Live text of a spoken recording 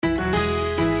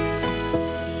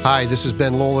Hi, this is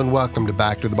Ben Lowell, and welcome to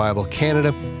Back to the Bible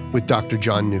Canada with Dr.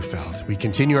 John Neufeld. We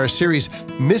continue our series,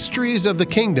 Mysteries of the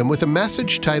Kingdom, with a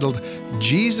message titled,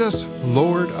 Jesus,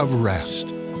 Lord of Rest.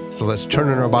 So let's turn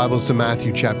in our Bibles to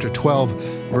Matthew chapter 12,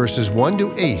 verses 1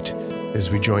 to 8, as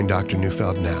we join Dr.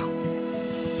 Neufeld now.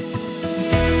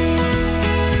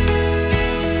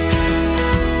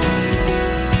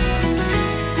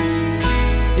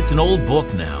 It's an old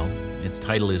book now. Its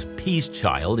title is Peace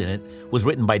Child, and it was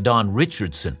written by Don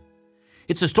Richardson.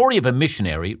 It's a story of a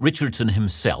missionary, Richardson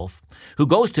himself, who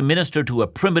goes to minister to a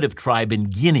primitive tribe in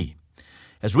Guinea.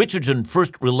 As Richardson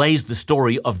first relays the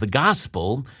story of the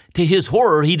gospel, to his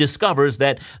horror, he discovers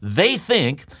that they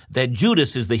think that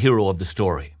Judas is the hero of the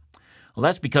story. Well,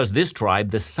 that's because this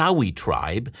tribe, the Sawi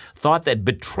tribe, thought that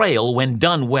betrayal, when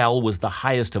done well, was the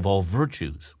highest of all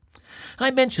virtues.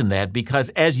 I mention that because,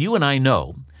 as you and I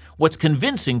know, what's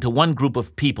convincing to one group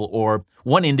of people, or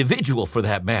one individual for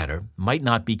that matter, might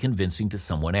not be convincing to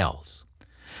someone else.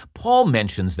 Paul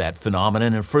mentions that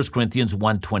phenomenon in 1 Corinthians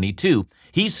 1:22.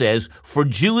 He says, "For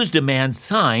Jews demand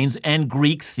signs and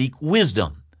Greeks seek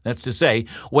wisdom." That's to say,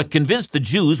 what convinced the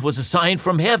Jews was a sign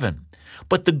from heaven.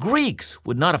 But the Greeks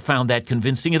would not have found that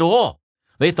convincing at all.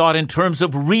 They thought in terms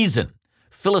of reason,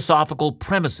 philosophical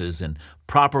premises, and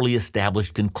properly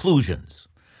established conclusions.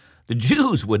 The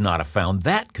Jews would not have found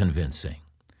that convincing.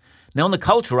 Now, in the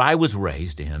culture I was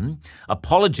raised in,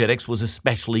 apologetics was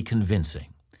especially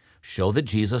convincing. Show that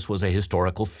Jesus was a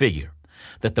historical figure,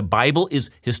 that the Bible is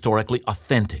historically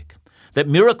authentic, that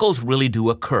miracles really do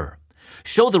occur.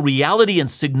 Show the reality and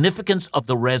significance of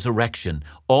the resurrection,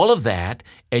 all of that,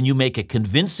 and you make a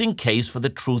convincing case for the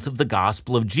truth of the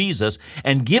gospel of Jesus.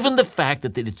 And given the fact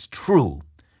that it's true,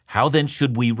 how then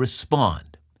should we respond?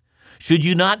 Should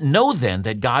you not know then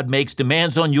that God makes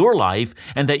demands on your life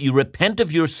and that you repent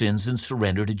of your sins and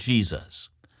surrender to Jesus?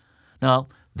 Now,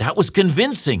 that was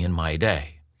convincing in my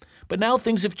day. But now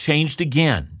things have changed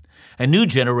again. A new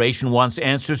generation wants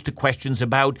answers to questions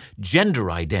about gender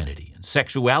identity and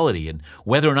sexuality and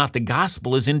whether or not the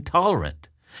gospel is intolerant.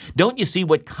 Don't you see,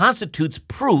 what constitutes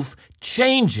proof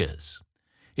changes?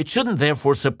 It shouldn't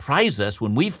therefore surprise us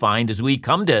when we find, as we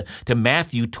come to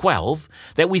Matthew 12,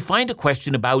 that we find a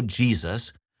question about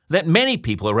Jesus that many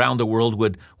people around the world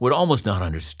would almost not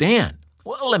understand.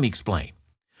 Well, let me explain.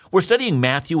 We're studying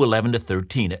Matthew 11 to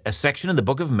 13, a section in the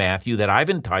book of Matthew that I've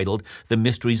entitled The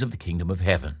Mysteries of the Kingdom of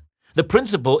Heaven. The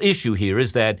principal issue here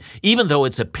is that even though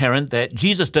it's apparent that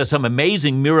Jesus does some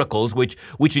amazing miracles, which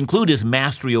include his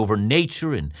mastery over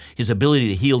nature and his ability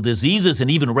to heal diseases and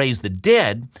even raise the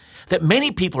dead, that many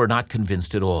people are not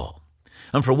convinced at all.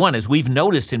 And for one, as we've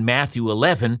noticed in Matthew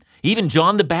 11, even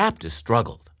John the Baptist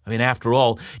struggled. I mean, after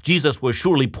all, Jesus was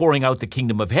surely pouring out the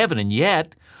kingdom of heaven, and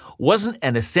yet wasn't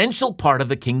an essential part of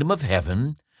the kingdom of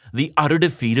heaven the utter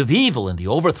defeat of evil and the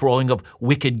overthrowing of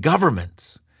wicked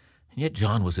governments? And yet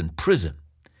John was in prison.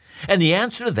 And the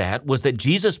answer to that was that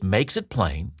Jesus makes it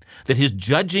plain that his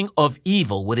judging of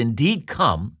evil would indeed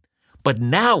come, but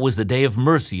now was the day of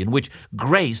mercy in which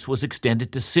grace was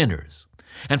extended to sinners.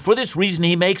 And for this reason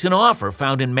he makes an offer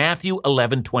found in Matthew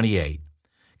 11:28.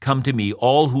 "Come to me,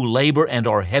 all who labor and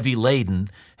are heavy laden,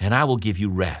 and I will give you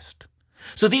rest."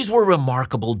 So these were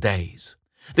remarkable days.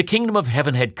 The kingdom of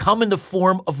heaven had come in the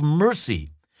form of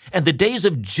mercy, and the days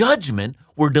of judgment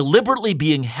were deliberately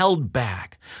being held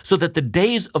back so that the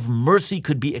days of mercy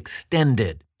could be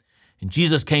extended. And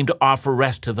Jesus came to offer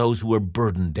rest to those who were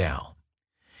burdened down.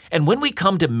 And when we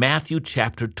come to Matthew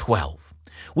chapter 12,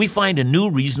 we find a new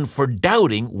reason for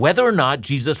doubting whether or not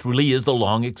Jesus really is the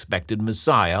long-expected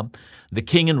Messiah, the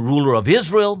king and ruler of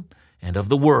Israel and of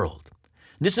the world.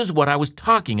 This is what I was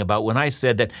talking about when I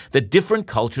said that different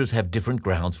cultures have different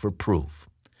grounds for proof.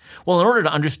 Well, in order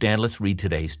to understand, let's read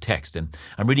today's text. And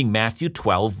I'm reading Matthew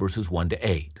 12, verses 1 to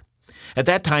 8. At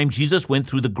that time, Jesus went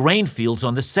through the grain fields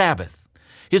on the Sabbath.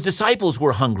 His disciples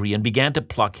were hungry and began to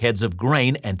pluck heads of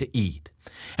grain and to eat.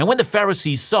 And when the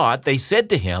Pharisees saw it, they said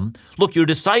to him, "Look, your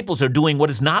disciples are doing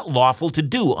what is not lawful to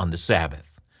do on the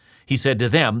Sabbath." He said to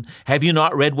them, "Have you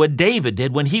not read what David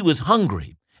did when he was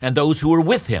hungry, and those who were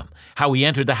with him, how he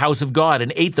entered the house of God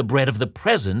and ate the bread of the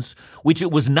presence, which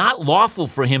it was not lawful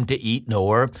for him to eat,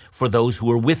 nor for those who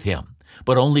were with him,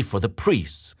 but only for the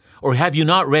priests? Or have you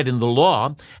not read in the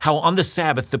law how on the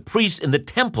Sabbath the priests in the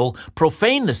temple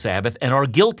profane the Sabbath and are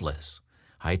guiltless?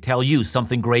 I tell you,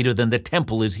 something greater than the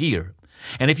temple is here.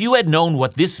 And if you had known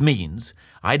what this means,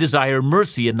 I desire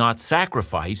mercy and not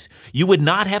sacrifice, you would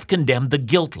not have condemned the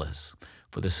guiltless,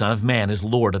 for the Son of Man is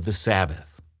Lord of the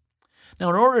Sabbath." Now,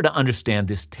 in order to understand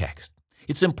this text,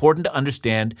 it's important to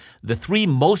understand the three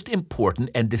most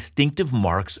important and distinctive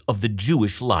marks of the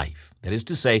Jewish life. That is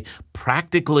to say,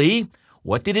 practically,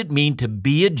 what did it mean to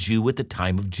be a Jew at the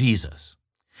time of Jesus?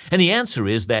 And the answer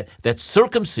is that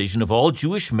circumcision of all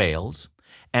Jewish males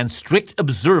and strict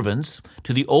observance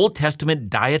to the Old Testament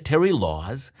dietary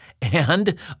laws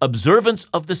and observance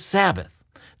of the Sabbath,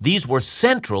 these were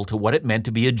central to what it meant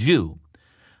to be a Jew.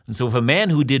 And so if a man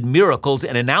who did miracles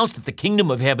and announced that the kingdom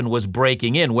of heaven was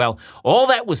breaking in, well, all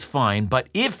that was fine, but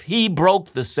if he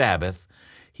broke the Sabbath,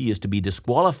 he is to be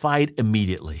disqualified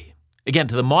immediately. Again,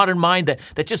 to the modern mind,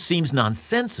 that just seems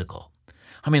nonsensical.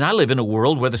 I mean, I live in a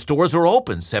world where the stores are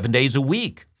open 7 days a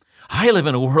week. I live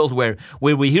in a world where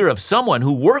we hear of someone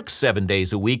who works 7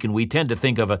 days a week, and we tend to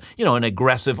think of an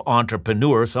aggressive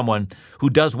entrepreneur, someone who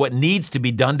does what needs to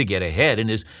be done to get ahead and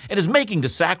is making the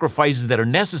sacrifices that are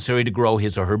necessary to grow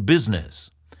his or her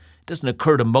business. It doesn't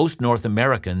occur to most North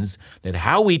Americans that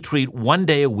how we treat 1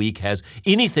 day a week has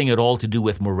anything at all to do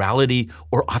with morality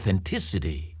or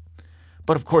authenticity.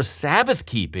 But of course, Sabbath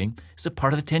keeping is a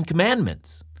part of the Ten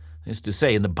Commandments. That is to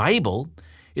say, in the Bible,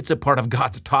 it's a part of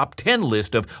God's top 10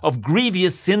 list of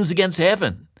grievous sins against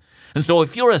heaven. And so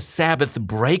if you're a Sabbath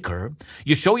breaker,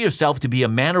 you show yourself to be a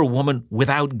man or woman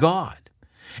without God.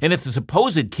 And if the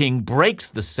supposed king breaks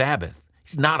the Sabbath,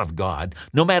 he's not of God,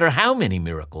 no matter how many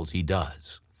miracles he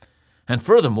does. And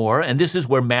furthermore, and this is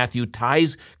where Matthew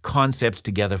ties concepts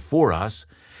together for us,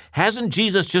 hasn't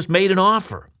Jesus just made an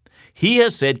offer? He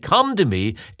has said, "Come to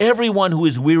me, everyone who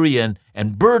is weary and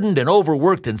burdened and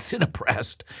overworked and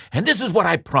sin-oppressed, and this is what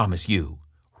I promise you,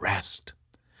 rest."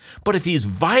 But if he's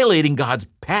violating God's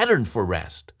pattern for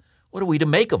rest, what are we to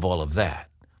make of all of that?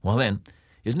 Well then,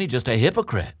 isn't he just a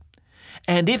hypocrite?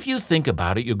 And if you think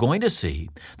about it, you're going to see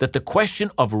that the question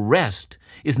of rest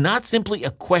is not simply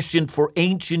a question for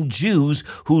ancient Jews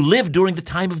who lived during the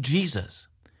time of Jesus.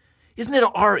 Isn't it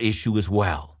our issue as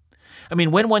well? I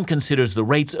mean, when one considers the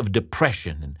rates of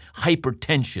depression and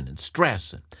hypertension and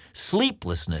stress and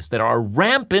sleeplessness that are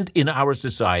rampant in our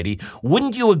society,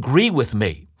 wouldn't you agree with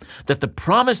me that the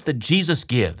promise that Jesus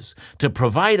gives to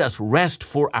provide us rest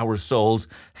for our souls,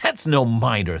 that's no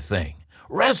minor thing.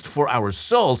 Rest for our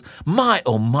souls, my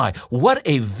oh my, what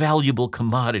a valuable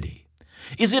commodity.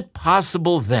 Is it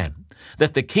possible then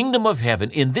that the kingdom of heaven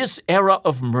in this era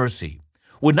of mercy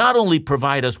would not only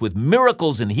provide us with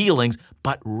miracles and healings,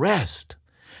 but rest?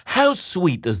 How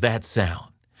sweet does that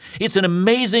sound? It's an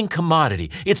amazing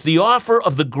commodity. It's the offer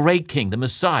of the great King, the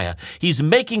Messiah. He's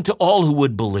making to all who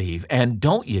would believe, and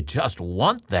don't you just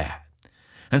want that?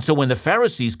 And so when the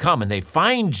Pharisees come and they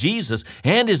find Jesus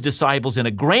and his disciples in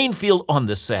a grain field on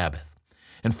the Sabbath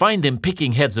and find them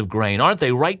picking heads of grain, aren't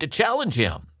they right to challenge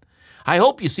him? I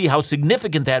hope you see how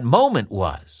significant that moment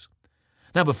was.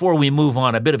 Now, before we move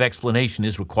on, a bit of explanation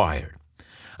is required.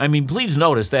 I mean, please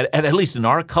notice that, at least in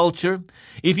our culture,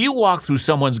 if you walk through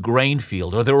someone's grain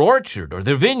field or their orchard or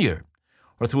their vineyard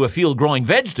or through a field growing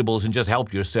vegetables and just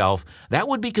help yourself, that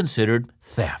would be considered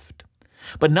theft.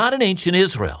 But not in ancient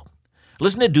Israel.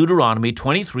 Listen to Deuteronomy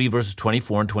 23, verses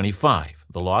 24 and 25.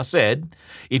 The law said,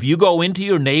 "If you go into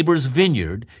your neighbor's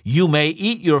vineyard, you may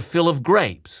eat your fill of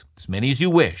grapes, as many as you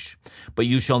wish, but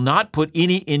you shall not put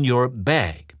any in your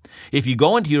bag. If you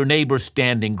go into your neighbor's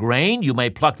standing grain, you may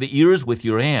pluck the ears with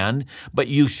your hand, but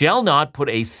you shall not put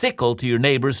a sickle to your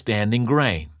neighbor's standing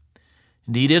grain."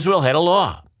 Indeed, Israel had a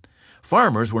law.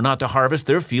 Farmers were not to harvest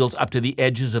their fields up to the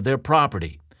edges of their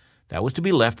property. That was to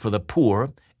be left for the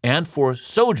poor and for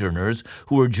sojourners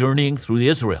who were journeying through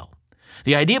Israel.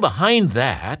 The idea behind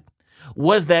that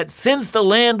was that since the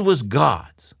land was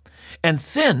God's, and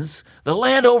since the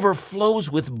land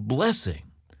overflows with blessing,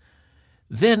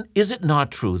 then is it not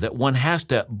true that one has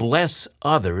to bless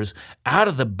others out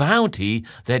of the bounty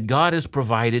that God has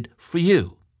provided for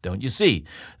you? Don't you see?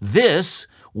 This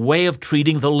way of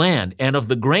treating the land and of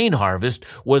the grain harvest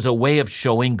was a way of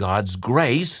showing God's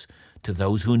grace to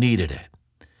those who needed it.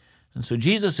 And so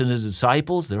Jesus and his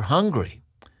disciples, they're hungry.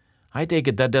 I take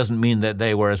it that doesn't mean that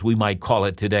they were, as we might call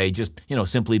it today, just,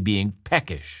 simply being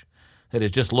peckish. That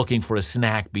is, just looking for a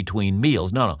snack between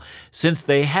meals. No. Since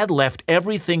they had left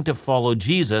everything to follow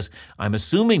Jesus, I'm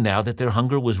assuming now that their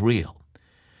hunger was real.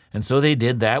 And so they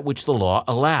did that which the law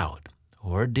allowed.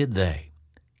 Or did they?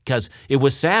 Because it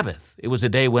was Sabbath. It was a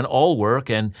day when all work,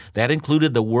 and that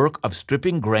included the work of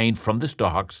stripping grain from the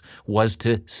stalks, was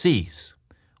to cease.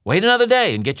 Wait another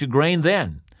day and get your grain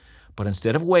then. But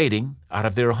instead of waiting, out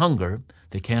of their hunger,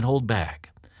 they can't hold back.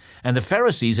 And the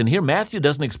Pharisees, and here Matthew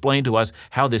doesn't explain to us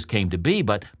how this came to be,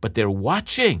 but they're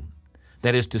watching.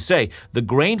 That is to say, the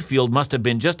grain field must have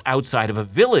been just outside of a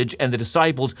village, and the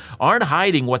disciples aren't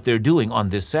hiding what they're doing on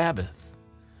this Sabbath.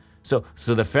 So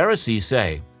the Pharisees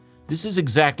say, this is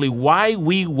exactly why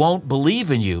we won't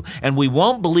believe in you, and we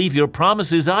won't believe your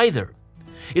promises either.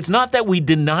 It's not that we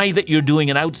deny that you're doing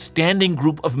an outstanding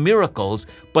group of miracles,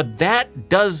 but that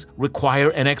does require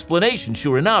an explanation,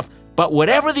 sure enough. But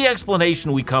whatever the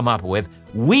explanation we come up with,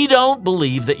 we don't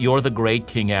believe that you're the great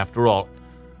king after all,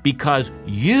 because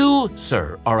you,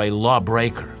 sir, are a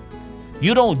lawbreaker.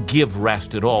 You don't give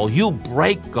rest at all. You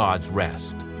break God's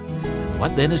rest. And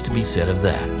what then is to be said of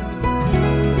that?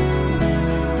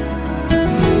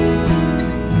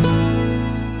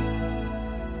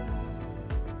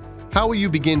 How will you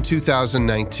begin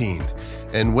 2019?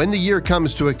 And when the year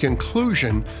comes to a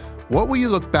conclusion, what will you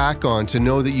look back on to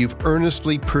know that you've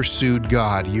earnestly pursued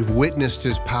God, you've witnessed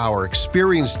His power,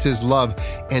 experienced His love,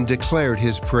 and declared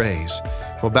His praise?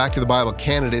 Well, Back to the Bible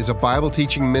Canada is a Bible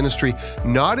teaching ministry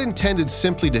not intended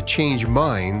simply to change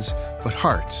minds, but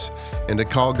hearts, and to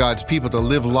call God's people to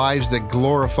live lives that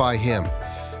glorify Him.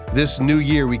 This new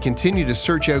year, we continue to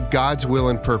search out God's will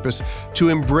and purpose, to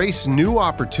embrace new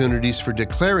opportunities for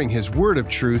declaring His word of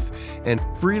truth, and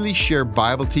freely share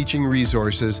Bible teaching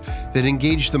resources that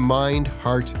engage the mind,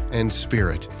 heart, and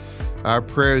spirit. Our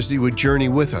prayer is that you would journey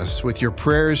with us with your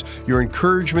prayers, your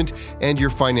encouragement, and your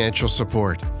financial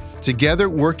support. Together,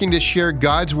 working to share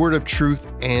God's word of truth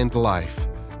and life.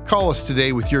 Call us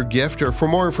today with your gift, or for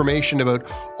more information about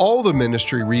all the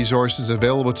ministry resources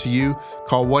available to you,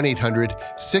 call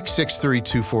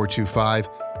 1-800-663-2425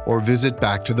 or visit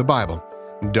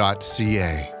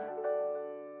backtothebible.ca.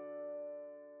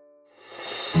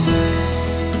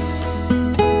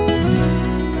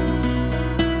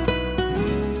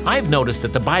 I've noticed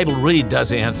that the Bible really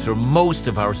does answer most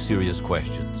of our serious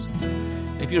questions.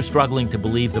 If you're struggling to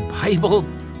believe, the Bible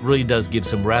really does give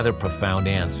some rather profound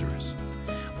answers.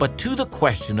 But to the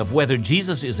question of whether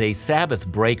Jesus is a Sabbath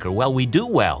breaker, well, we do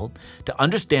well to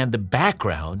understand the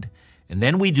background, and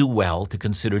then we do well to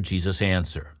consider Jesus'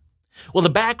 answer. Well, the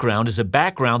background is a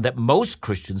background that most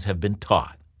Christians have been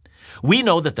taught. We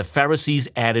know that the Pharisees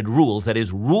added rules, that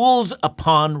is, rules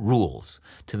upon rules,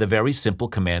 to the very simple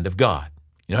command of God.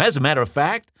 As a matter of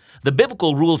fact, the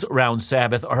biblical rules around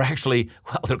Sabbath are actually,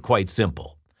 they're quite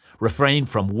simple. Refrain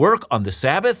from work on the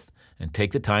Sabbath and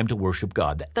take the time to worship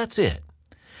God. That's it.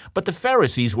 But the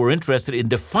Pharisees were interested in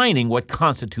defining what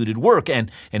constituted work, and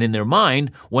in their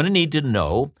mind, one needed to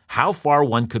know how far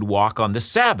one could walk on the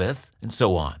Sabbath, and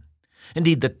so on.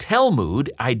 Indeed, the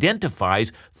Talmud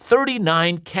identifies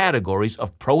 39 categories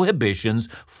of prohibitions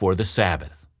for the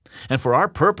Sabbath. And for our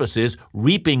purposes,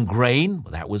 reaping grain,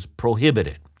 that was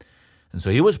prohibited. And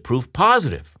so here was proof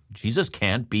positive. Jesus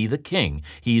can't be the king.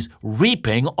 He's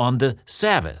reaping on the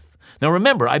Sabbath. Now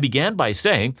remember, I began by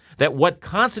saying that what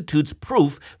constitutes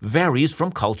proof varies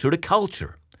from culture to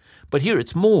culture. But here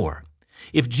it's more.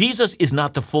 If Jesus is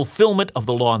not the fulfillment of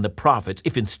the law and the prophets,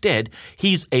 if instead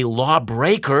He's a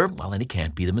lawbreaker, well, then He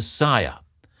can't be the Messiah.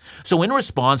 So in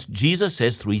response, Jesus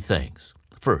says three things.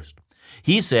 First,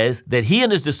 He says that He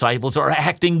and His disciples are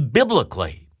acting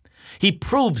biblically. He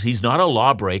proves He's not a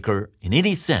lawbreaker in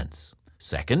any sense.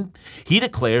 Second, He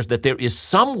declares that there is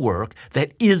some work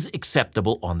that is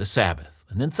acceptable on the Sabbath.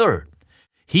 And then third,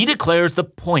 He declares the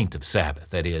point of Sabbath.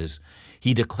 That is,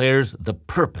 He declares the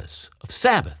purpose of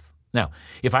Sabbath. Now,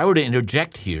 if I were to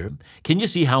interject here, can you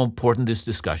see how important this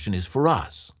discussion is for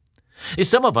us?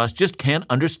 Some of us just can't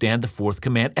understand the fourth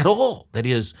command at all. That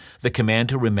is, the command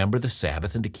to remember the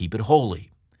Sabbath and to keep it holy.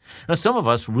 Now, some of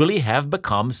us really have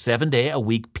become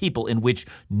 7-day-a-week people in which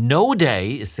no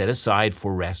day is set aside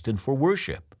for rest and for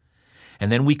worship.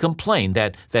 And then we complain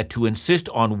that to insist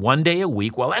on 1 day a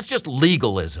week, well, that's just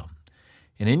legalism.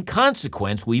 And in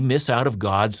consequence, we miss out of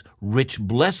God's rich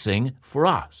blessing for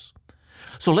us.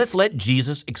 So let's let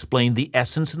Jesus explain the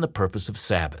essence and the purpose of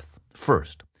Sabbath.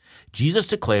 First, Jesus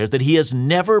declares that He has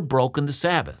never broken the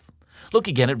Sabbath. Look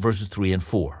again at verses 3 and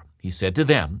 4. He said to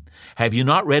them, "Have you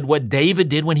not read what David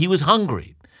did when he was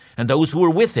hungry, and those who were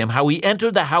with him, how he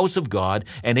entered the house of God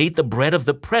and ate the bread of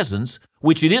the presence,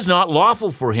 which it is not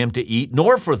lawful for him to eat,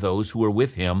 nor for those who were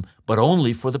with him, but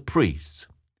only for the priests?"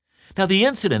 Now, the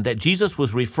incident that Jesus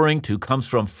was referring to comes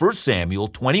from 1 Samuel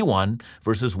 21,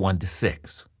 verses 1 to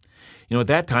 6. At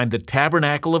that time, the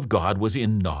tabernacle of God was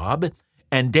in Nob,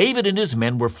 and David and his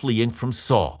men were fleeing from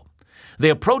Saul. They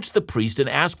approach the priest and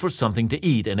ask for something to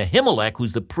eat, and Ahimelech,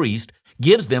 who's the priest,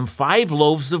 gives them 5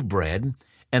 loaves of bread,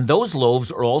 and those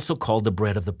loaves are also called the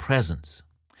bread of the presence.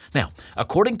 Now,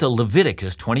 according to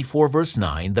Leviticus 24, verse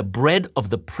 9, the bread of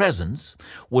the presence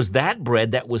was that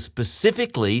bread that was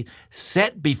specifically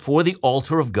set before the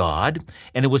altar of God,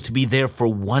 and it was to be there for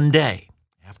 1 day.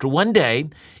 After 1 day,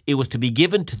 it was to be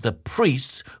given to the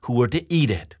priests who were to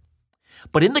eat it.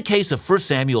 But in the case of 1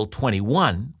 Samuel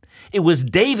 21, it was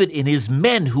David and his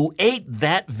men who ate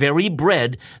that very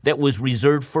bread that was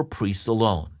reserved for priests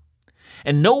alone.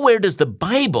 And nowhere does the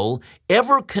Bible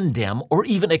ever condemn or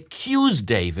even accuse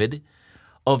David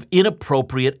of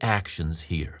inappropriate actions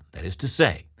here. That is to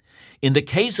say, in the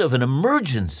case of an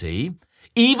emergency,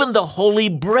 even the holy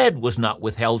bread was not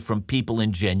withheld from people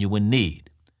in genuine need.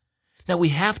 Now we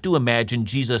have to imagine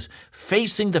Jesus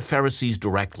facing the Pharisees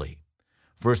directly.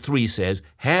 Verse 3 says,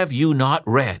 "Have you not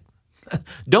read?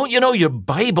 Don't you know your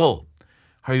Bible?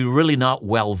 Are you really not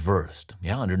well versed?"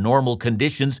 Yeah, under normal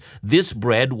conditions, this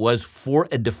bread was for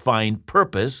a defined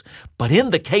purpose, but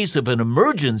in the case of an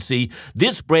emergency,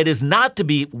 this bread is not to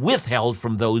be withheld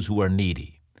from those who are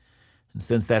needy. And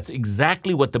since that's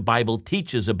exactly what the Bible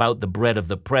teaches about the bread of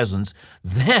the presence,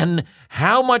 then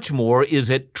how much more is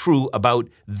it true about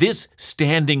this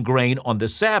standing grain on the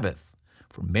Sabbath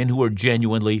for men who are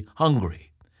genuinely hungry?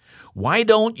 Why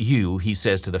don't you, he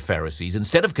says to the Pharisees,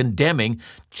 instead of condemning,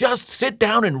 just sit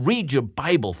down and read your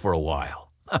Bible for a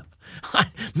while?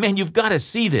 Man, you've got to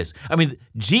see this. I mean,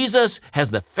 Jesus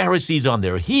has the Pharisees on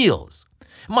their heels.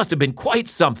 It must have been quite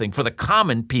something for the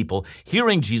common people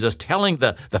hearing Jesus telling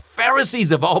the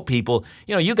Pharisees of all people,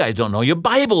 you guys don't know your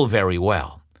Bible very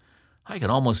well. I can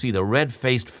almost see the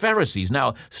red-faced Pharisees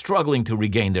now struggling to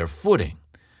regain their footing.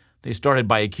 They started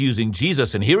by accusing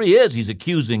Jesus, and here he is, he's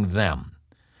accusing them.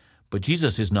 But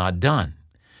Jesus is not done.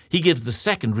 He gives the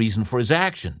second reason for his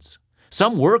actions.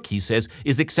 Some work, he says,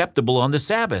 is acceptable on the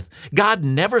Sabbath. God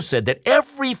never said that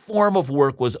every form of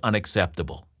work was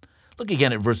unacceptable. Look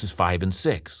again at verses 5 and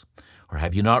 6. Or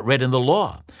have you not read in the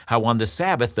law how on the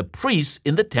Sabbath the priests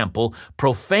in the temple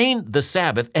profane the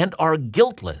Sabbath and are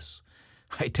guiltless?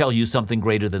 I tell you, something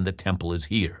greater than the temple is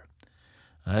here.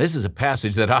 This is a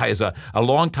passage that I, as a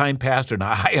longtime pastor, and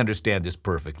I understand this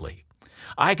perfectly.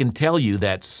 I can tell you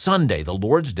that Sunday, the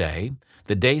Lord's Day,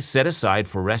 the day set aside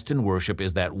for rest and worship,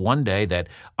 is that one day that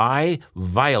I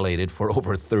violated for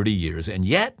over 30 years, and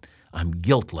yet I'm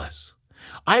guiltless.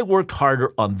 I worked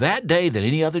harder on that day than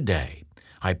any other day.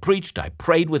 I preached, I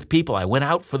prayed with people, I went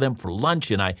out for them for lunch,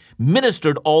 and I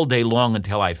ministered all day long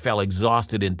until I fell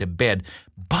exhausted into bed,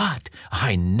 but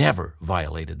I never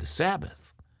violated the Sabbath.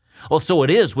 Well, so it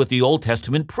is with the Old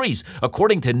Testament priests.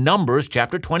 According to Numbers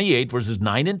chapter 28, verses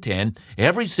 9 and 10,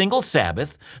 every single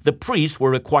Sabbath, the priests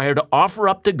were required to offer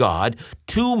up to God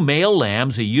 2 male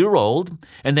lambs a year old,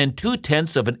 and then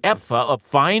 2/10 of an ephah of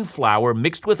fine flour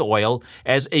mixed with oil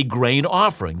as a grain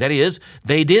offering. That is,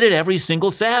 they did it every single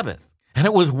Sabbath. And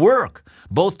it was work,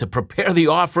 both to prepare the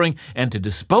offering and to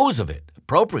dispose of it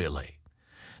appropriately.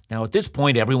 Now, at this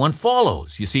point, everyone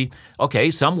follows. You see,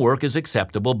 okay, some work is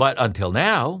acceptable, but until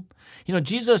now,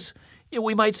 Jesus,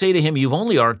 we might say to him, you've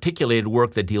only articulated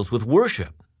work that deals with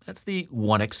worship. That's the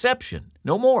one exception.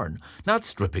 No more. Not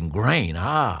stripping grain.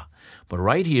 But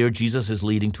right here, Jesus is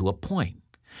leading to a point.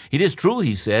 It is true,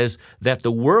 he says, that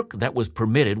the work that was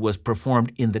permitted was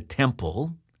performed in the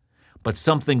temple, but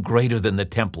something greater than the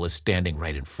temple is standing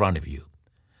right in front of you.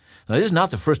 Now, this is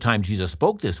not the first time Jesus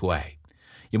spoke this way.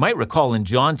 You might recall in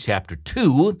John chapter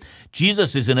 2,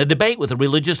 Jesus is in a debate with the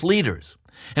religious leaders.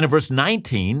 And in verse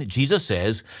 19, Jesus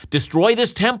says, "Destroy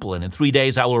this temple, and in 3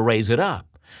 days I will raise it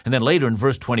up." And then later in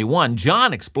verse 21,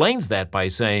 John explains that by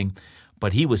saying,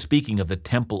 "But he was speaking of the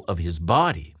temple of his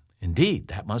body." Indeed,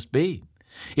 that must be.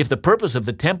 If the purpose of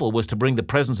the temple was to bring the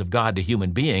presence of God to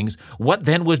human beings, what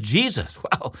then was Jesus?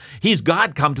 Well, he's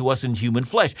God come to us in human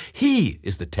flesh. He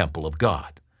is the temple of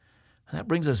God. And that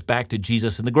brings us back to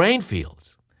Jesus in the grain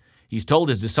fields. He's told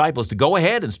his disciples to go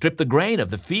ahead and strip the grain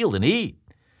of the field and eat.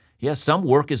 Yes, some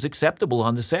work is acceptable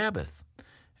on the Sabbath.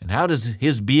 And how does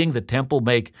his being the temple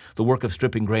make the work of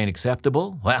stripping grain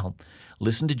acceptable? Well,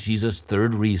 listen to Jesus'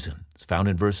 third reason. It's found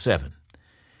in verse 7.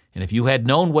 "And if you had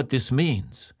known what this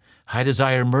means, I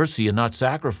desire mercy and not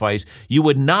sacrifice, you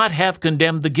would not have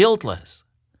condemned the guiltless."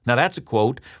 Now that's a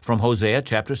quote from Hosea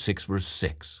chapter 6, verse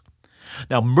 6.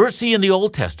 Now, mercy in the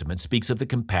Old Testament speaks of the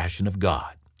compassion of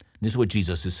God. This is what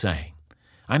Jesus is saying.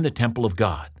 I'm the temple of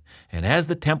God. And as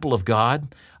the temple of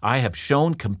God, I have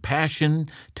shown compassion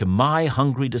to my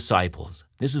hungry disciples.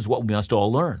 This is what we must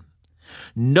all learn.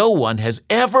 No one has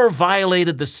ever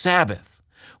violated the Sabbath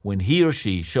when he or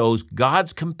she shows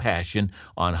God's compassion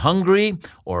on hungry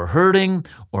or hurting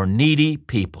or needy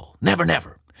people. Never,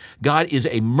 never. God is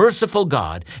a merciful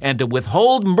God, and to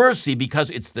withhold mercy because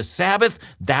it's the Sabbath,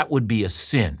 that would be a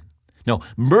sin. No,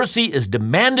 mercy is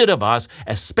demanded of us,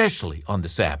 especially on the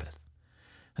Sabbath.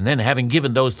 And then, having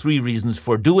given those 3 reasons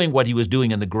for doing what he was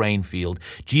doing in the grain field,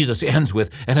 Jesus ends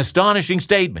with an astonishing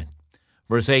statement.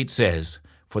 Verse 8 says,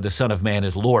 "For the Son of Man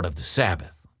is Lord of the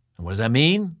Sabbath." And what does that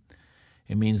mean?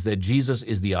 It means that Jesus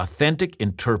is the authentic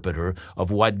interpreter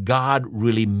of what God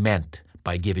really meant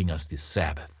by giving us this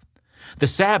Sabbath. The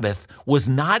Sabbath was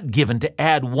not given to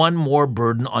add one more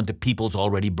burden onto people's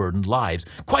already burdened lives.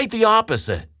 Quite the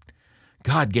opposite.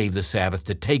 God gave the Sabbath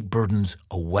to take burdens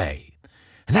away.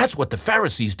 And that's what the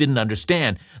Pharisees didn't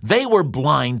understand. They were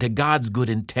blind to God's good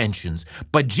intentions.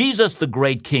 But Jesus, the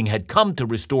great King, had come to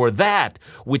restore that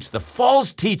which the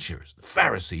false teachers, the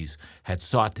Pharisees, had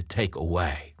sought to take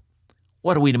away.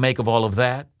 What are we to make of all of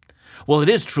that? Well, it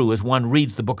is true, as one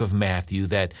reads the book of Matthew,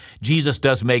 that Jesus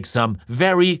does make some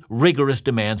very rigorous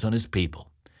demands on his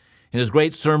people. In his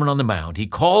great Sermon on the Mount, he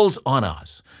calls on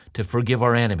us to forgive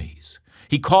our enemies.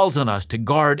 He calls on us to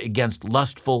guard against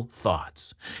lustful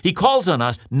thoughts. He calls on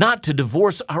us not to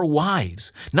divorce our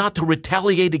wives, not to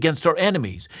retaliate against our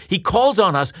enemies. He calls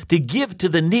on us to give to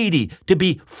the needy, to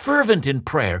be fervent in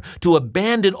prayer, to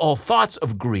abandon all thoughts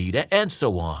of greed, and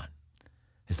so on.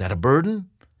 Is that a burden?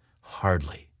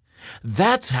 Hardly.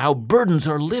 That's how burdens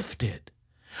are lifted.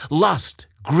 Lust,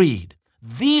 greed,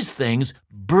 these things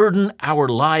burden our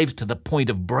lives to the point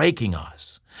of breaking us.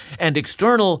 And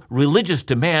external religious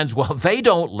demands, well, they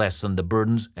don't lessen the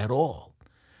burdens at all.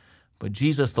 But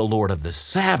Jesus, the Lord of the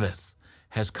Sabbath,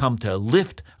 has come to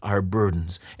lift our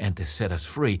burdens and to set us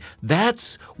free.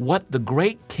 That's what the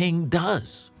great King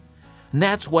does. And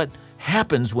that's what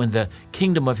happens when the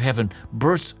kingdom of heaven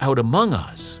bursts out among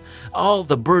us. All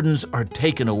the burdens are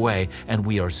taken away and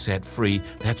we are set free.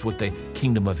 That's what the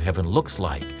kingdom of heaven looks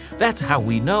like. That's how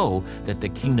we know that the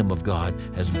kingdom of God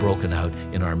has broken out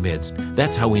in our midst.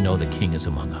 That's how we know the King is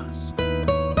among us.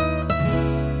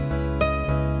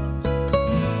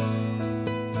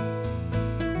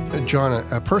 John,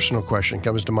 a personal question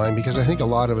comes to mind because I think a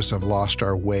lot of us have lost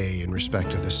our way in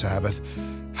respect to the Sabbath.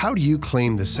 How do you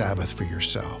claim the Sabbath for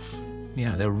yourself?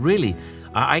 Yeah,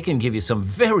 I can give you some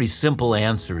very simple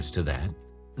answers to that.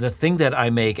 The thing that I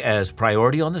make as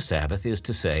priority on the Sabbath is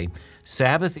to say,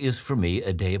 Sabbath is for me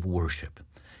a day of worship.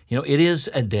 It is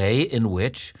a day in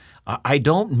which I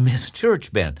don't miss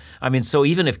church, Ben. So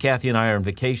even if Kathy and I are on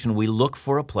vacation, we look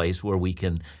for a place where we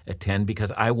can attend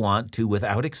because I want to,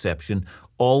 without exception,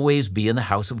 always be in the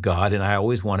house of God, and I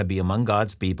always want to be among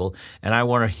God's people, and I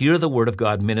want to hear the Word of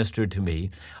God ministered to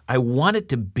me. I want it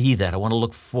to be that. I want to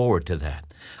look forward to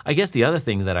that. I guess the other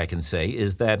thing that I can say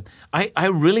is that I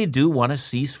really do want to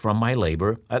cease from my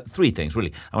labor. Three things,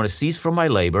 really. I want to cease from my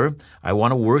labor. I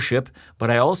want to worship,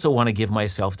 but I also want to give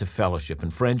myself to fellowship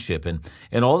and friendship and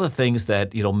all the things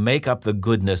that, make up the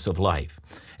goodness of life.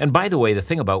 And by the way, the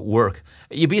thing about work,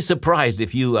 you'd be surprised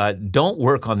if you don't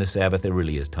work on the Sabbath, there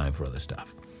really is time for other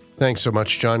stuff. Thanks so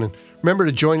much, John. And remember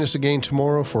to join us again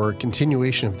tomorrow for a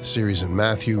continuation of the series in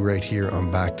Matthew right here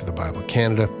on Back to the Bible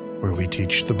Canada, where we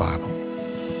teach the Bible.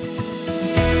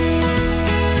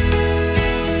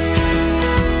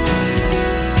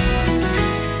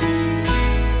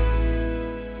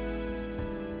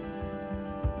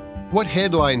 What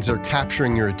headlines are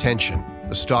capturing your attention?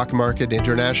 The stock market,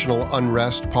 international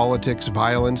unrest, politics,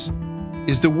 violence?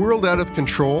 Is the world out of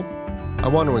control? I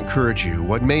want to encourage you.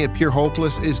 What may appear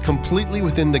hopeless is completely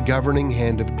within the governing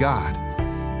hand of God.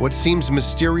 What seems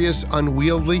mysterious,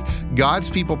 unwieldy, God's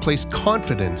people place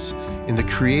confidence in the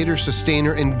Creator,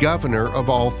 Sustainer, and Governor of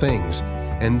all things.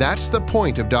 And that's the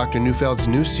point of Dr. Neufeld's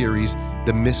new series,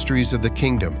 The Mysteries of the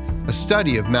Kingdom, a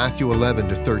study of Matthew 11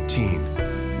 to 13.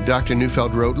 Dr.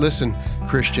 Neufeld wrote, "Listen,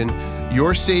 Christian,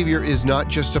 your Savior is not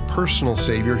just a personal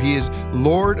Savior. He is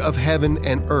Lord of heaven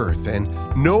and earth, and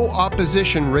no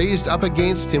opposition raised up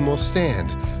against him will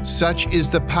stand. Such is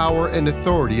the power and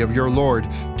authority of your Lord.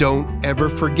 Don't ever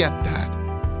forget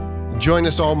that." Join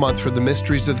us all month for the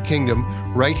Mysteries of the Kingdom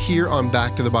right here on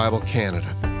Back to the Bible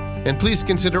Canada. And please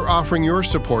consider offering your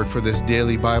support for this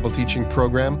daily Bible teaching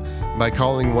program by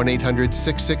calling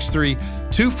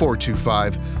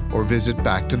 1-800-663-2425 or visit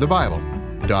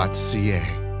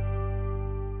backtothebible.ca.